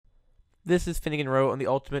This is Finnegan Rowe on the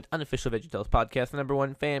ultimate unofficial VeggieTales podcast, the number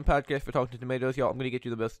one fan podcast for Talking to Tomatoes. Y'all, I'm going to get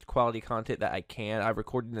you the best quality content that I can. I've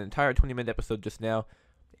recorded an entire 20-minute episode just now,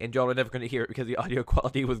 and y'all are never going to hear it because the audio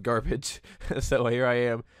quality was garbage. So here I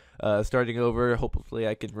am, starting over. Hopefully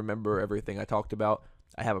I can remember everything I talked about.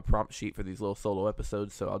 I have a prompt sheet for these little solo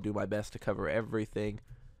episodes, so I'll do my best to cover everything.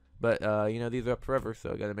 But, these are up forever,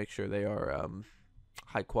 so I got to make sure they are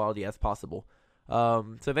high quality as possible.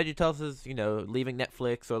 So VeggieTales is, leaving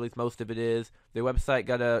Netflix, or at least most of it is. Their website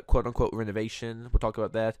got a quote-unquote renovation. We'll talk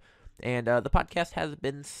about that. And the podcast has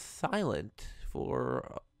been silent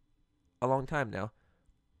for a long time now.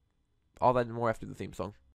 All that and more after the theme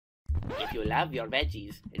song. If you love your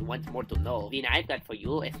veggies and want more to know, then I've got for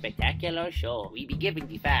you a spectacular show. We be giving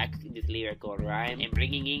the facts in this lyrical rhyme and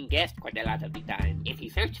bringing in guests quite a lot of the time. If you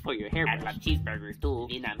search for your hairbrush and love cheeseburgers too,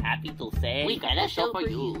 then I'm happy to say we got a show for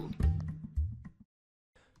you.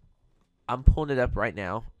 I'm pulling it up right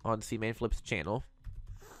now on C-Man Flip's channel.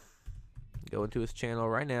 Go into his channel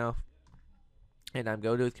right now. And I'm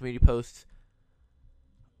going to his community posts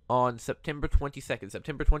on September 22nd.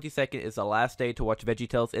 September 22nd is the last day to watch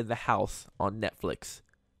VeggieTales in the House on Netflix.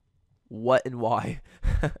 What and why?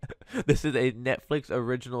 This is a Netflix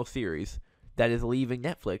original series that is leaving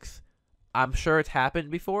Netflix. I'm sure it's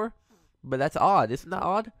happened before, but that's odd. Isn't that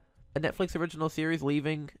odd? A Netflix original series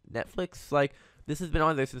leaving Netflix? Like, this has been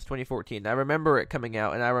on there since 2014. I remember it coming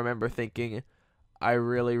out, and I remember thinking, I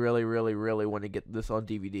really, really, really, really want to get this on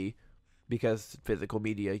DVD. Because physical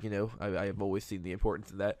media, I have always seen the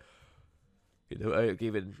importance of that.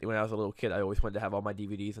 Even when I was a little kid, I always wanted to have all my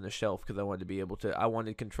DVDs on a shelf because I wanted to be able to. I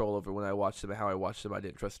wanted control over when I watched them and how I watched them. I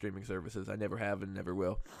didn't trust streaming services. I never have and never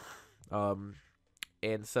will.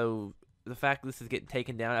 And so the fact that this is getting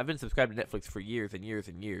taken down, I've been subscribed to Netflix for years and years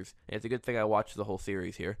and years, and it's a good thing I watched the whole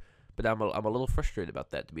series here. But I'm a little frustrated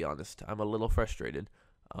about that, to be honest. I'm a little frustrated.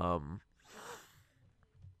 I'm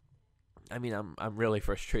really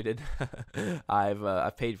frustrated.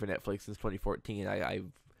 I've paid for Netflix since 2014. I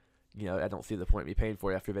don't see the point of me paying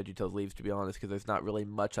for it after VeggieTales leaves, to be honest, because there's not really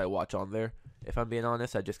much I watch on there. If I'm being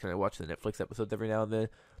honest, I just kind of watch the Netflix episodes every now and then,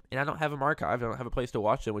 and I don't have them archived. I don't have a place to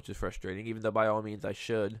watch them, which is frustrating. Even though by all means I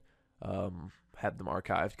should have them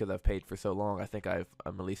archived because I've paid for so long. I think I'm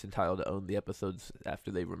at least entitled to own the episodes after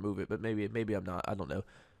they remove it, but maybe I'm not. I don't know.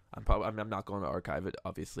 I'm not going to archive it.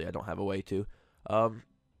 Obviously, I don't have a way to.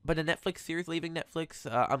 But a Netflix series leaving Netflix,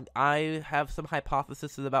 I have some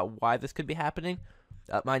hypotheses about why this could be happening.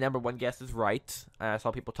 My number one guess is Rights. I saw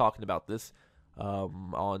people talking about this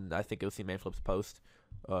on, I think it was C-Man Flip's post.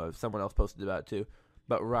 Someone else posted about it too.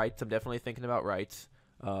 But Rights, I'm definitely thinking about Rights.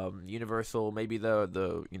 Universal, maybe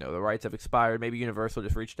the rights have expired. Maybe Universal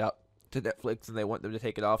just reached out to Netflix and they want them to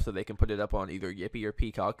take it off so they can put it up on either Yippee or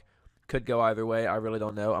Peacock. Could go either way. I really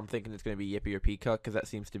don't know. I'm thinking it's going to be Yippee or Peacock because that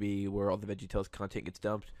seems to be where all the VeggieTales content gets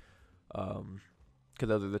dumped. Because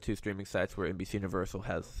those are the two streaming sites where NBC Universal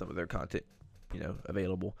has some of their content,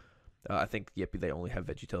 available. I think Yippee, they only have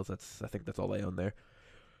VeggieTales. I think that's all they own there.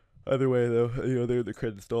 Either way, though, they're the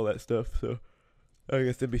credits to all that stuff. So I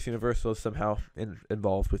guess NBC Universal is somehow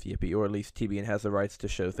involved with Yippee, or at least TBN has the rights to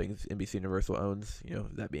show things NBC Universal owns.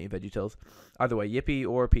 That being VeggieTales. Either way, Yippee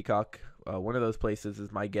or Peacock. One of those places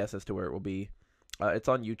is my guess as to where it will be. It's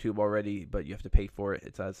on YouTube already, but you have to pay for it.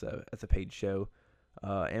 It's as a paid show.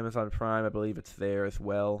 Amazon Prime, I believe it's there as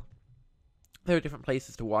well. There are different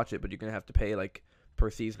places to watch it, but you're going to have to pay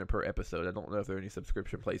per season or per episode. I don't know if there are any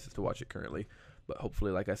subscription places to watch it currently, but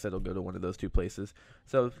hopefully, like I said, it'll go to one of those two places.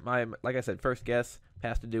 So like I said, first guess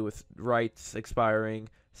has to do with rights expiring.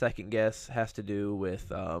 Second guess has to do with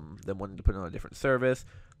them wanting to put it on a different service.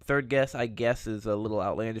 Third guess, I guess, is a little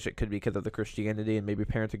outlandish. It could be because of the Christianity, and maybe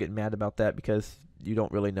parents are getting mad about that because you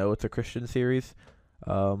don't really know it's a Christian series.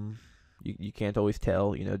 You can't always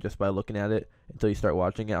tell, just by looking at it until you start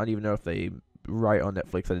watching it. I don't even know if they write on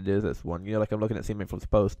Netflix that it is this one. I'm looking at C-Man Flip's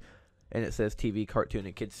post, and it says TV, cartoon,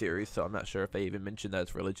 and kids series, so I'm not sure if they even mentioned that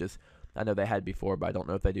it's religious. I know they had before, but I don't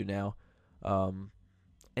know if they do now.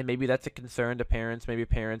 And maybe that's a concern to parents. Maybe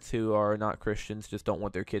parents who are not Christians just don't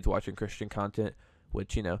want their kids watching Christian content,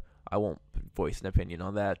 which, I won't voice an opinion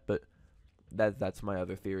on that, but that's my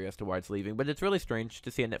other theory as to why it's leaving. But it's really strange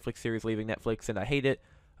to see a Netflix series leaving Netflix, and I hate it.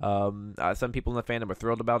 Some people in the fandom are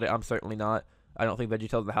thrilled about it. I'm certainly not. I don't think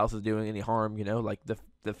VeggieTales in the House is doing any harm, the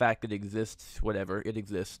fact that it exists, whatever, it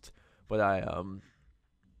exists. But I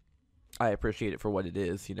appreciate it for what it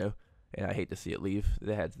is, and I hate to see it leave.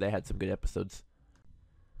 They had some good episodes.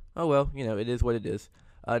 Oh well, it is what it is.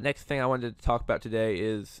 Next thing I wanted to talk about today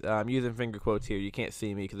is, I'm using finger quotes here. You can't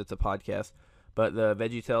see me because it's a podcast. But the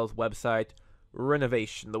VeggieTales website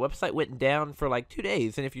renovation. The website went down for like 2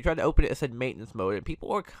 days, and if you tried to open it, it said maintenance mode, and people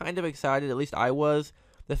were kind of excited, at least I was.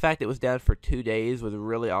 The fact it was down for 2 days was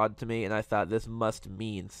really odd to me, and I thought this must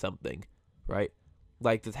mean something, right?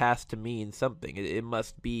 Like, this has to mean something. It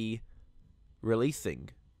must be releasing,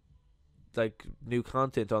 like, new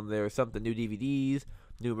content on there or something, new DVDs,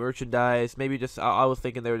 new merchandise. Maybe just, I was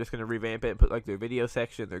thinking they were just going to revamp it and put, like, their video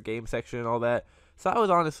section, their game section, and all that. So I was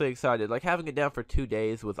honestly excited. Like, having it down for 2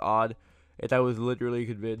 days was odd, and I was literally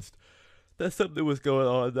convinced that something was going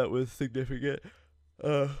on that was significant.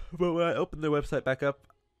 But when I opened their website back up,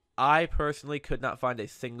 I personally could not find a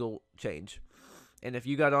single change. And if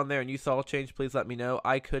you got on there and you saw a change, please let me know.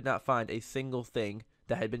 I could not find a single thing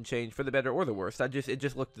that had been changed for the better or the worse. It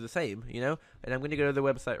just looked the same, you know? And I'm going to go to their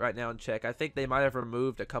website right now and check. I think they might have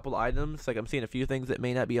removed a couple items. Like, I'm seeing a few things that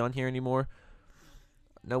may not be on here anymore.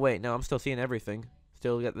 No, wait. No, I'm still seeing everything.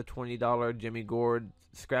 Still got the $20 Jimmy Gord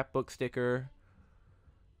scrapbook sticker.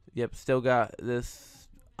 Yep, still got this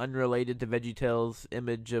unrelated to VeggieTales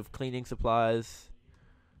image of cleaning supplies.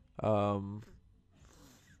 I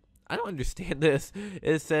don't understand this.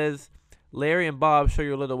 It says, Larry and Bob show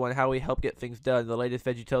your little one how we help get things done. The latest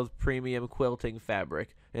VeggieTales premium quilting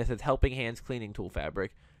fabric. And it says Helping Hands cleaning tool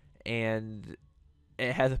fabric. And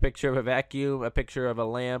it has a picture of a vacuum, a picture of a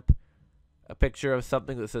lamp, a picture of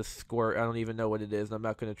something that says squirt. I don't even know what it is, and I'm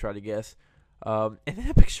not going to try to guess. And then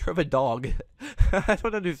a picture of a dog. I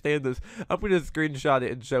don't understand this. I'm going to screenshot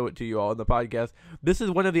it and show it to you all in the podcast. This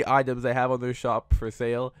is one of the items they have on their shop for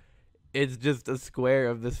sale. It's just a square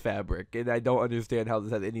of this fabric, and I don't understand how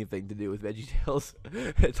this has anything to do with VeggieTales.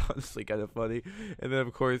 It's honestly kind of funny. And then,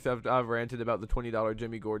 of course, I've ranted about the $20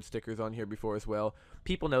 Jimmy Gord stickers on here before as well.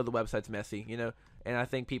 People know the website's messy, you know, and I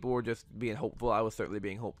think people were just being hopeful. I was certainly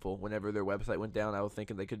being hopeful. Whenever their website went down, I was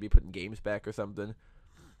thinking they could be putting games back or something.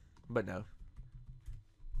 But no.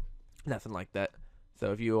 Nothing like that.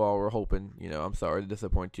 So if you all were hoping, you know, I'm sorry to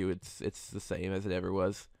disappoint you. It's the same as it ever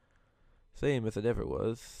was. Same as it ever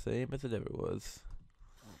was. Same as it ever was.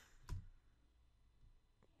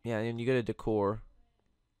 Yeah, and you go to decor.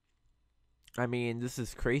 I mean, this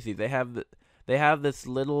is crazy. They have this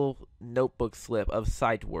little notebook slip of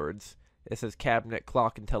sight words. It says cabinet,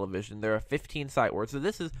 clock, and television. There are 15 sight words. So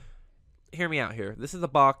this is, hear me out here. This is a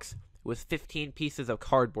box with 15 pieces of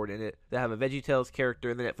cardboard in it that have a VeggieTales character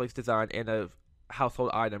in the Netflix design and a household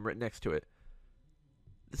item written next to it.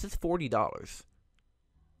 This is $40.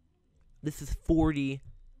 This is $40.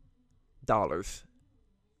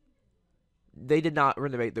 They did not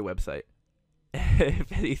renovate their website.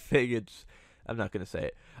 If anything, I'm not going to say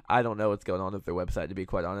it. I don't know what's going on with their website, to be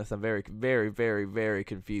quite honest. I'm very, very, very, very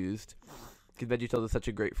confused. Because VeggieTales is such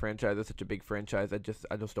a great franchise. It's such a big franchise. I just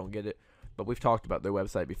don't get it. But we've talked about their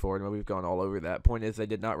website before, and we've gone all over that. Point is, they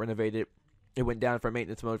did not renovate it. It went down for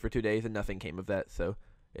maintenance mode for 2 days, and nothing came of that. So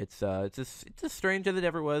it's as strange as it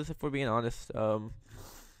ever was, if we're being honest.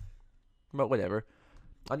 But whatever.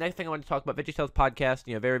 Next thing I want to talk about, VeggieTales podcast,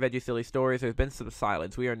 you know, very veggie silly stories. There's been some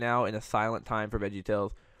silence. We are now in a silent time for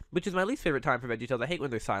VeggieTales, which is my least favorite time for VeggieTales. I hate when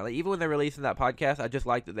they're silent. Even when they're releasing that podcast, I just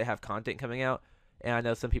like that they have content coming out. And I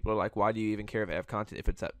know some people are like, why do you even care if they have content if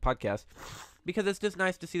it's that podcast? Because it's just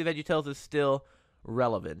nice to see the VeggieTales is still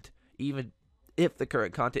relevant. Even if the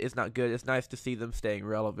current content is not good, it's nice to see them staying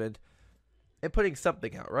relevant and putting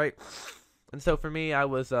something out, right? And so for me, I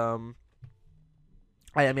was, I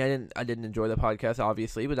didn't enjoy the podcast,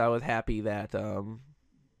 obviously, but I was happy that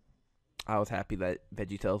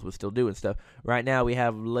VeggieTales was still doing stuff. Right now, we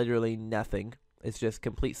have literally nothing. It's just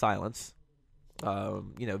complete silence.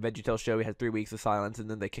 VeggieTales show, we had 3 weeks of silence, and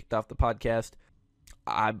then they kicked off the podcast.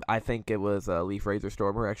 I think it was Leaf Razor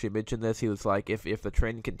Stormer actually mentioned this. He was like, if the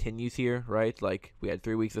trend continues here, right? Like, we had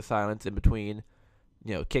 3 weeks of silence in between,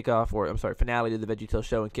 finale to the VeggieTales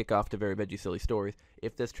show and kickoff to Very Veggie Silly Stories.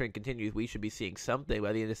 If this trend continues, we should be seeing something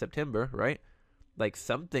by the end of September, right? Like,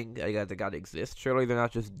 something that got to exist. Surely they're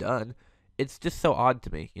not just done. It's just so odd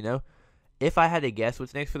to me, you know? If I had to guess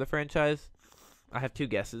what's next for the franchise, I have 2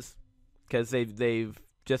 guesses. Because they've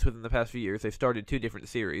just within the past few years, they've started 2 different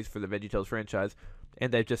series for the VeggieTales franchise, and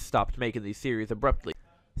they've just stopped making these series abruptly.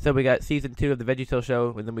 So we got Season 2 of the VeggieTales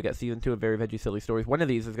show, and then we got Season 2 of Very Veggie Silly Stories. One of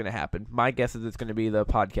these is going to happen. My guess is it's going to be the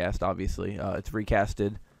podcast, obviously. It's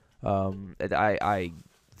recasted. I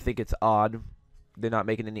think it's odd. They're not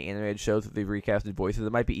making any animated shows with the recasted voices.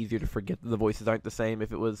 It might be easier to forget that the voices aren't the same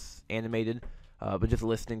if it was animated. But just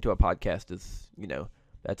listening to a podcast is,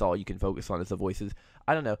 that's all you can focus on is the voices.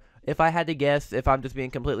 I don't know. If I had to guess, if I'm just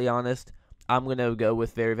being completely honest, I'm going to go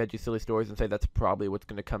with Very Veggie Silly Stories and say that's probably what's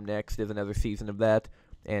going to come next is another season of that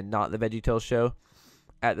and not the VeggieTales show.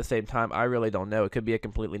 At the same time, I really don't know. It could be a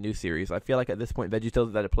completely new series. I feel like at this point, VeggieTales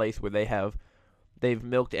is at a place where they have they've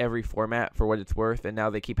milked every format for what it's worth, and now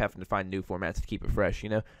they keep having to find new formats to keep it fresh,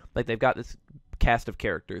 Like, they've got this cast of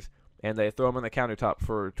characters, and they throw them on the countertop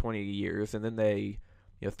for 20 years, and then they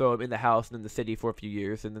throw them in the house and in the city for a few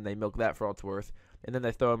years, and then they milk that for all it's worth. And then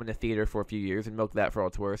they throw them in the theater for a few years and milk that for all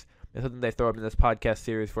it's worth. And so then they throw them in this podcast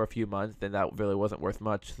series for a few months, and that really wasn't worth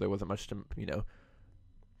much. So there wasn't much to,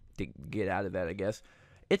 to get out of that, I guess.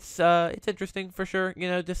 It's interesting for sure,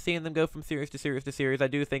 just seeing them go from series to series to series. I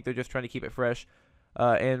do think they're just trying to keep it fresh,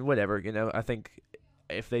 and whatever, I think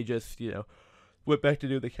if they just, went back to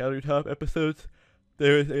do the countertop episodes,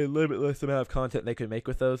 there is a limitless amount of content they could make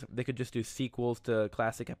with those. They could just do sequels to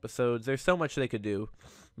classic episodes. There's so much they could do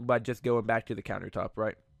by just going back to the countertop,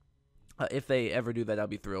 right? If they ever do that, I'll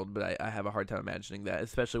be thrilled, but I have a hard time imagining that,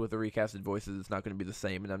 especially with the recasted voices. It's not going to be the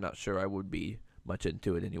same, and I'm not sure I would be much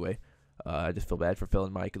into it anyway. I just feel bad for Phil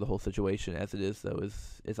and Mike. The whole situation as it is, though,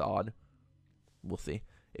 is odd. We'll see.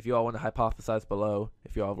 If you all want to hypothesize below,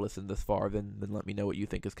 if you all have listened this far, then let me know what you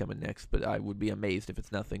think is coming next, but I would be amazed if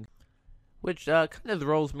it's nothing. Which kind of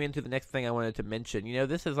rolls me into the next thing I wanted to mention.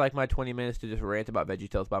 This is like my 20 minutes to just rant about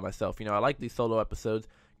VeggieTales by myself. I like these solo episodes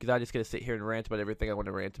because I just get to sit here and rant about everything I want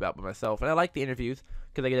to rant about by myself. And I like the interviews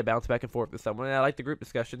because I get to bounce back and forth with someone. And I like the group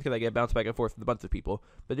discussions because I get to bounce back and forth with a bunch of people.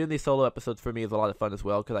 But doing these solo episodes for me is a lot of fun as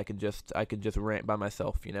well because I can just rant by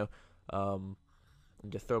myself, and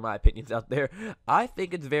just throw my opinions out there. I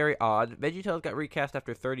think it's very odd. VeggieTales got recast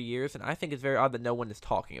after 30 years, and I think it's very odd that no one is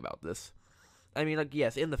talking about this. I mean,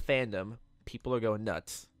 yes, in the fandom, people are going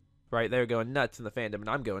nuts, right? They're going nuts in the fandom, and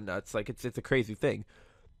I'm going nuts. Like, it's a crazy thing.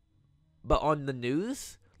 But on the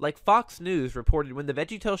news, like Fox News reported, when the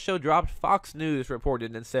VeggieTales show dropped, Fox News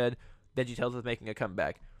reported and said VeggieTales was making a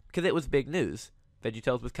comeback. Because it was big news.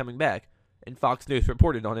 VeggieTales was coming back, and Fox News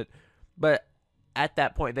reported on it. But at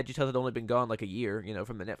that point, VeggieTales had only been gone like a year,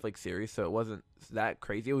 from the Netflix series, so it wasn't that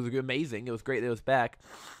crazy. It was amazing. It was great that it was back.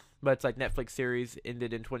 But it's like Netflix series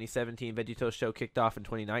ended in 2017, VeggieTales show kicked off in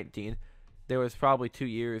 2019. There was probably 2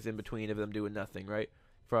 years in between of them doing nothing, right?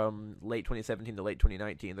 From late 2017 to late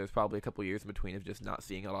 2019, there's probably a couple years in between of just not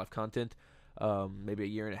seeing a lot of content. Maybe a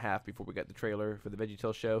year and a half before we got the trailer for the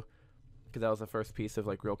VeggieTales show, because that was the first piece of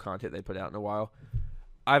like real content they put out in a while.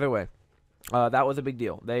 Either way, that was a big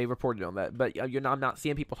deal. They reported on that, but I'm not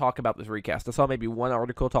seeing people talk about this recast. I saw maybe one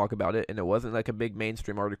article talk about it, and it wasn't like a big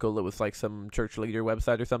mainstream article. It was like some church leader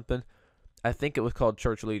website or something. I think it was called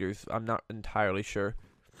Church Leaders. I'm not entirely sure.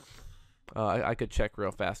 I could check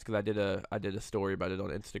real fast because I did a story about it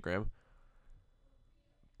on Instagram.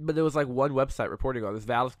 But there was like one website reporting on this.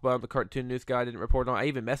 Valix Bum, the cartoon news guy, didn't report on it. I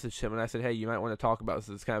even messaged him and I said, hey, you might want to talk about this.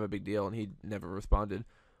 It's kind of a big deal, and he never responded.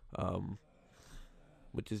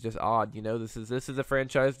 Which is just odd, This is a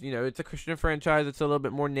franchise, it's a Christian franchise. It's a little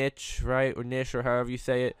bit more niche, right? Or niche, or however you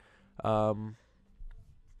say it. But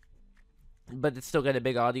it's still got a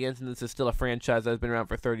big audience, and this is still a franchise that's been around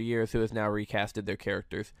for 30 years who has now recasted their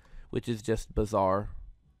characters, which is just bizarre.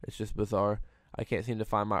 It's just bizarre. I can't seem to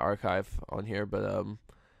find my archive on here, but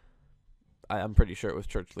I'm pretty sure it was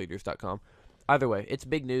churchleaders.com. Either way, it's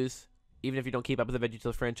big news. Even if you don't keep up with the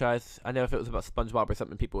VeggieTales franchise, I know if it was about SpongeBob or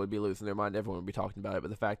something, people would be losing their mind. Everyone would be talking about it.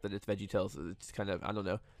 But the fact that it's VeggieTales, it's kind of, I don't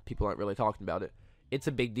know, people aren't really talking about it. It's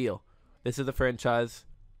a big deal. This is a franchise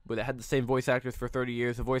where they had the same voice actors for 30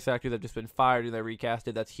 years. The voice actors have just been fired and they're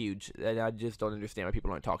recasted. That's huge. And I just don't understand why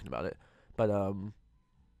people aren't talking about it. But,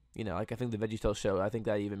 like I think the VeggieTales show, I think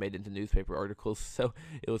that even made it into newspaper articles. So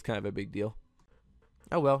it was kind of a big deal.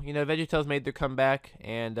 Oh, well, VeggieTales made their comeback,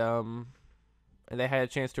 and they had a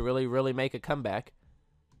chance to really, really make a comeback,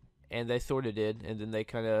 and they sort of did, and then they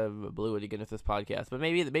kind of blew it again with this podcast. But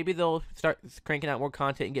maybe they'll start cranking out more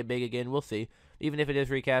content and get big again. We'll see. Even if it is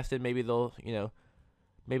recasted, maybe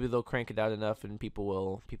they'll crank it out enough, and people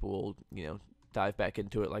will dive back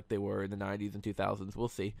into it like they were in the 90s and 2000s. We'll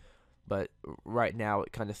see. But right now,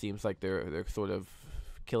 it kind of seems like they're sort of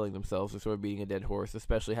killing themselves. They're sort of beating a dead horse,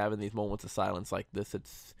 especially having these moments of silence like this.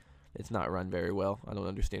 It's not run very well. I don't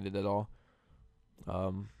understand it at all.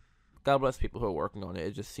 God bless people who are working on it.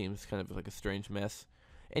 It just seems kind of like a strange mess.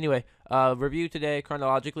 Anyway, review today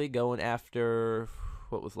chronologically, going after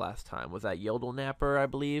what was last time? Was that Yodel Napper, I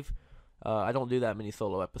believe? I don't do that many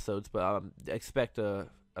solo episodes, but I expect a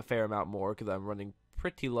fair amount more because I'm running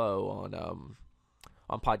pretty low on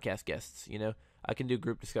podcast guests. I can do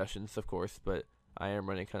group discussions, of course, but I am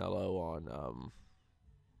running kind of low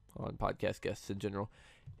on podcast guests in general.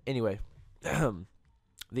 Anyway,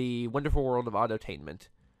 the Wonderful World of Auto-tainment.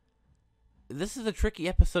 This is a tricky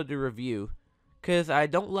episode to review because I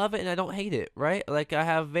don't love it and I don't hate it, right? Like, I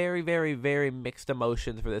have very, very, very mixed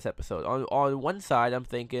emotions for this episode. On one side, I'm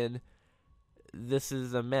thinking this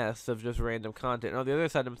is a mess of just random content. And on the other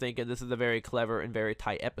side, I'm thinking this is a very clever and very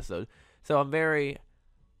tight episode. So I'm very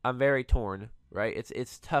torn, right?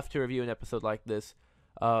 It's tough to review an episode like this.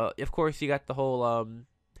 Of course, you got the whole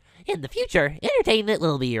in the future, entertainment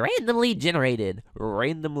will be randomly generated.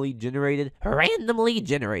 Randomly generated.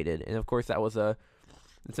 And of course,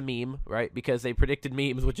 it's a meme, right? Because they predicted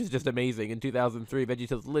memes, which is just amazing. In 2003,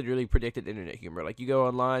 VeggieTales literally predicted internet humor. Like, you go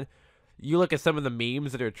online, you look at some of the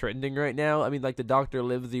memes that are trending right now. I mean, like the Dr.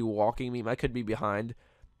 Livesey walking meme. I could be behind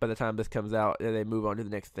by the time this comes out, and they move on to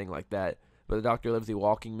the next thing like that. But the Dr. Livesey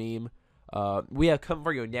walking meme. We have Come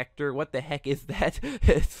For Your Nectar. What the heck is that?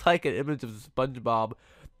 It's like an image of SpongeBob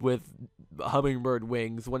with hummingbird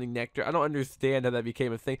wings wanting nectar. I don't understand how that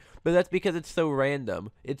became a thing, but that's because it's so random.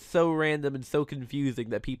 It's so random and so confusing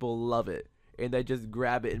that people love it, and they just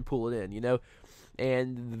grab it and pull it in,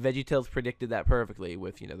 And VeggieTales predicted that perfectly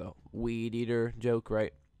with, the weed eater joke,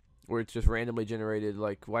 right? Where it's just randomly generated,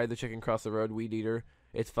 like, why did the chicken cross the road? Weed eater.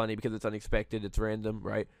 It's funny because it's unexpected, it's random,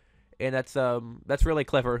 right? And that's really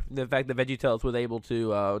clever. The fact that VeggieTales was able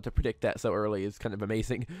to predict that so early is kind of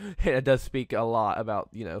amazing. And it does speak a lot about,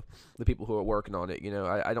 the people who are working on it.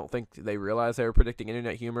 I don't think they realized they were predicting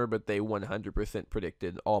internet humor, but they 100%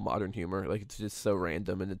 predicted all modern humor. Like, it's just so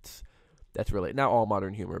random, and that's really not all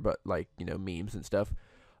modern humor, but like, memes and stuff.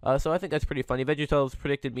 So I think that's pretty funny. VeggieTales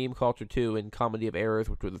predicted meme culture too in Comedy of Errors,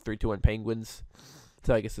 which were the 3-2-1 Penguins.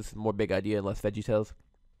 So I guess this is more Big Idea and less VeggieTales.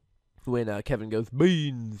 When Kevin goes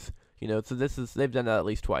beans, so they've done that at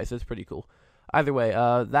least twice. It's pretty cool. Either way,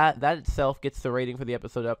 that itself gets the rating for the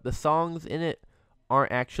episode up. The songs in it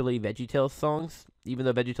aren't actually VeggieTales songs, even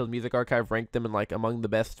though VeggieTales Music Archive ranked them in like among the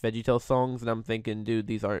best VeggieTales songs. And I'm thinking, dude,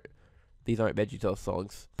 these aren't VeggieTales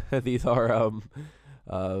songs. These are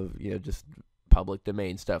just public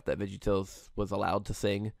domain stuff that VeggieTales was allowed to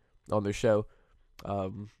sing on their show.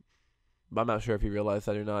 I'm not sure if you realize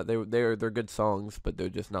that or not. They're good songs, but they're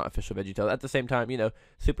just not official VeggieTales. At the same time,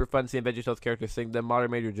 super fun seeing VeggieTales characters sing them. Modern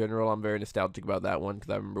Major General, I'm very nostalgic about that one because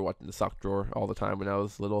I remember watching the Sock Drawer all the time when I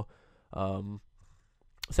was little.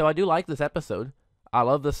 So I do like this episode. I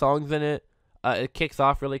love the songs in it. It kicks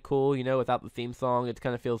off really cool, without the theme song. It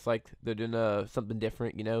kind of feels like they're doing something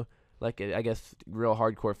different, Like, I guess real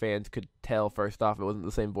hardcore fans could tell first off it wasn't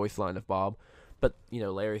the same voice line of Bob. But,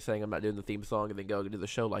 Larry saying I'm not doing the theme song and then going to the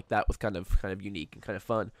show like that was kind of unique and kind of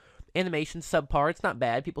fun. Animation subpar, it's not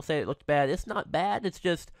bad. People say it looked bad. It's not bad. It's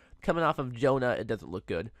just coming off of Jonah, it doesn't look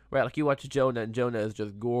good. Right, like you watch Jonah and Jonah is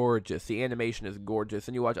just gorgeous. The animation is gorgeous.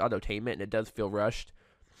 And you watch Auto-tainment and it does feel rushed.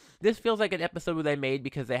 This feels like an episode where they made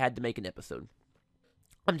because they had to make an episode.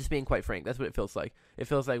 I'm just being quite frank. That's what it feels like. It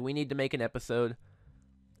feels like we need to make an episode.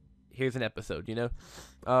 Here's an episode,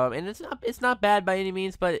 and it's not bad by any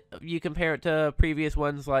means, but you compare it to previous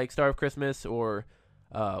ones like Star of Christmas or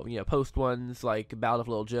post ones like Ballad of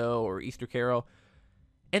Little Joe or Easter Carol,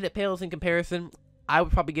 and it pales in comparison. I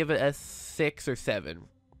would probably give it a 6 or 7.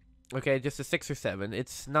 Okay, just a 6 or 7.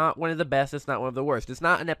 It's not one of the best. It's not one of the worst. It's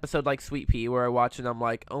not an episode like Sweet Pea where I watch and I'm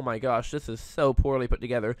like, oh my gosh, this is so poorly put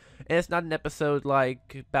together. And it's not an episode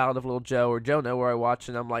like Ballad of Little Joe or Jonah where I watch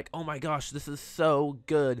and I'm like, oh my gosh, this is so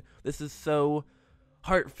good. This is so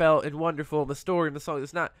heartfelt and wonderful. The story and the song,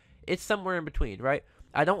 it's somewhere in between, right?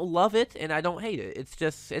 I don't love it and I don't hate it.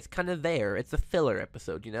 It's kind of there. It's a filler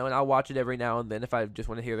episode, and I'll watch it every now and then if I just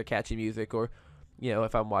want to hear the catchy music or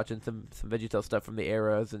if I'm watching some VeggieTales stuff from the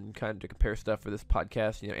eras and kind of to compare stuff for this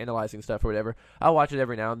podcast, analyzing stuff or whatever, I'll watch it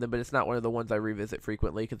every now and then, but it's not one of the ones I revisit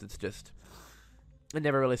frequently because it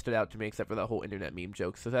never really stood out to me except for that whole internet meme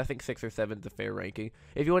joke. So I think 6 or 7 is a fair ranking.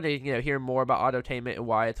 If you want to, hear more about Auto-tainment and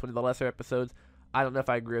why it's one of the lesser episodes, I don't know if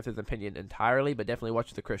I agree with his opinion entirely, but definitely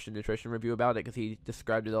watch the Christian Nutrition review about it because he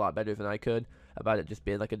described it a lot better than I could about it just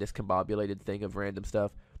being like a discombobulated thing of random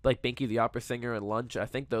stuff. Like Binky the Opera Singer and Lunch, I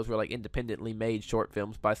think those were like independently made short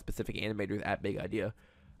films by specific animators at Big Idea,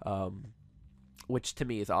 which to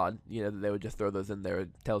me is odd. That they would just throw those in there. It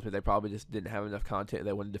tells me they probably just didn't have enough content.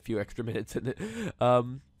 They wanted a few extra minutes in it.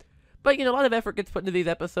 But a lot of effort gets put into these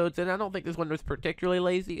episodes, and I don't think this one was particularly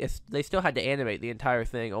lazy. They still had to animate the entire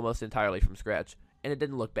thing almost entirely from scratch, and it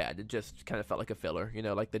didn't look bad. It just kind of felt like a filler.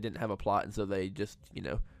 Like they didn't have a plot, and so they just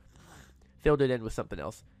filled it in with something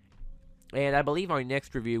else. And I believe our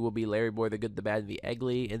next review will be Larry Boy, the Good, the Bad, and the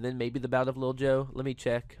Ugly, and then maybe the Ballad of Little Joe. Let me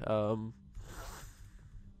check. We're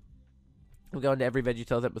going to every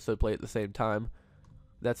VeggieTales episode play at the same time.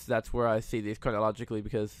 That's where I see these chronologically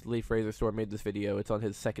because Lee Fraser Store made this video. It's on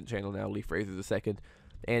his second channel now, Lee Fraser the Second.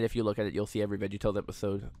 And if you look at it, you'll see every VeggieTales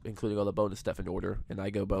episode, including all the bonus stuff in order, and I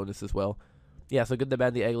go bonus as well. Yeah, so Good, the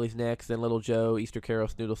Bad, and the Ugly's next, then Little Joe, Easter Carol,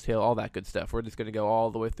 Snoodle's Tale, all that good stuff. We're just going to go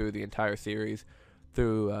all the way through the entire series.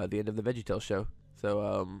 through the end of the VeggieTales show.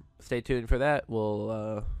 So stay tuned for that.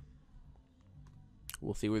 We'll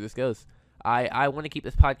see where this goes. I want to keep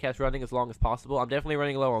this podcast running as long as possible. I'm definitely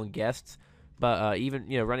running low on guests, but even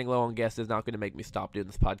running low on guests is not going to make me stop doing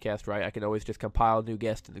this podcast, right? I can always just compile new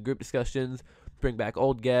guests in the group discussions, bring back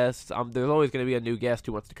old guests. There's always going to be a new guest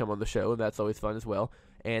who wants to come on the show, and that's always fun as well.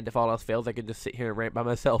 And if all else fails, I can just sit here and rant by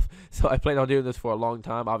myself. So I plan on doing this for a long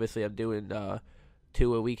time. Obviously, I'm doing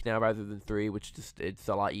 2 a week now rather than 3, which it's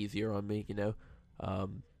a lot easier on me,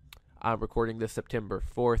 I'm recording this September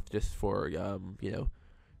 4th just for,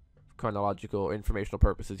 chronological, informational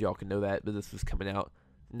purposes. Y'all can know that, but this is coming out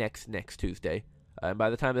next Tuesday. And by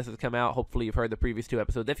the time this has come out, hopefully you've heard the previous 2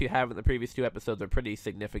 episodes. If you haven't, the previous 2 episodes are pretty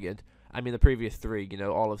significant. I mean, the previous 3,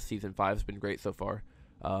 all of Season 5 has been great so far.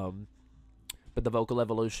 But the vocal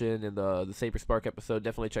evolution and the Saber Spark episode,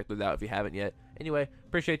 definitely check those out if you haven't yet. Anyway,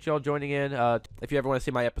 appreciate y'all joining in. If you ever want to see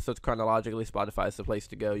my episodes chronologically, Spotify is the place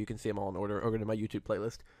to go. You can see them all in order over to my YouTube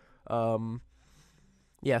playlist.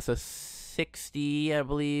 So 60, I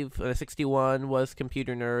believe, 61 was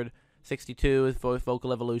Computer Nerd, 62 is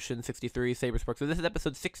Vocal Evolution, 63 Saber Spark. So this is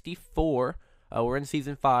episode 64. We're in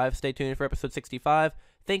season 5. Stay tuned for episode 65.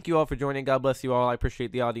 Thank you all for joining. God bless you all. I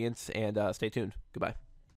appreciate the audience, and stay tuned. Goodbye.